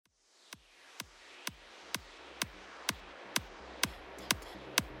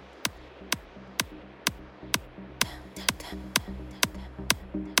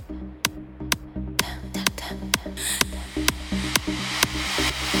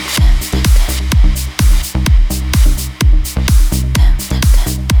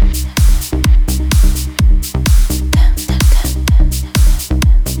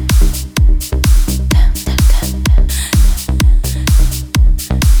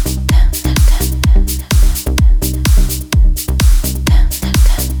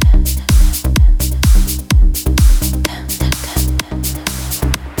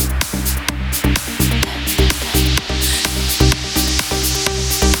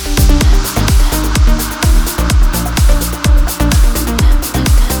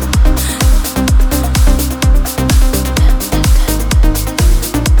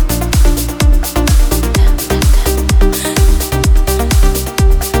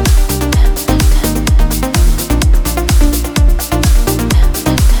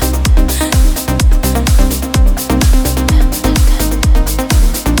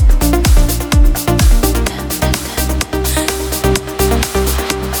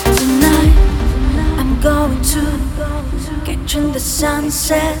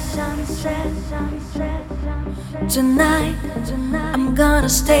sunset. Tonight I'm gonna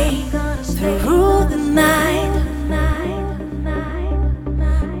stay through the night.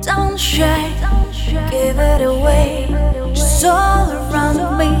 Don't shake, give it away. Just all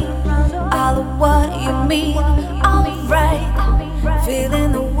around me, all of what you mean. Alright,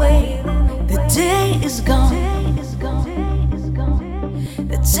 feeling the way. The day is gone.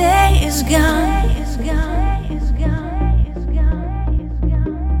 The day is gone.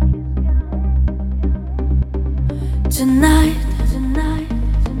 Tonight,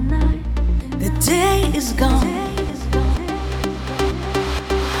 the day is gone.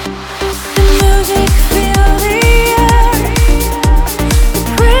 The music fill the air,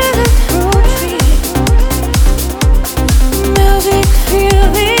 breathe through trees. Music fill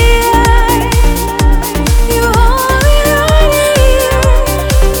the air, you hold me right here.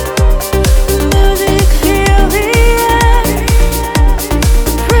 Music fill the air,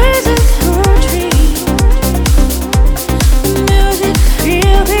 breathe through trees. Music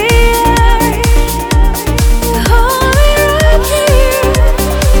fill the air, you hold me right here.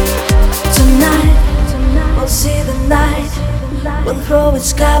 Tonight, we'll see the night. We'll throw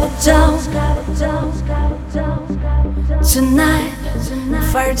its cover down. Tonight,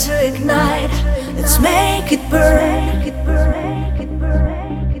 fire to ignite. Let's make it burn.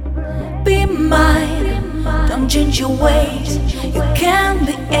 Be mine, don't change your ways. You can't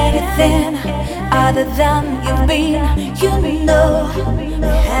be anything other than you've been. You know, we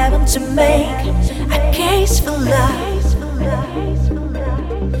happen to make a case for life.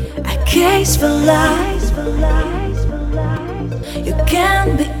 A case for life. You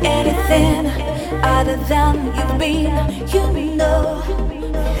can't be anything other than you've been. You know, we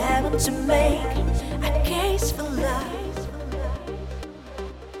happen to make a case for life.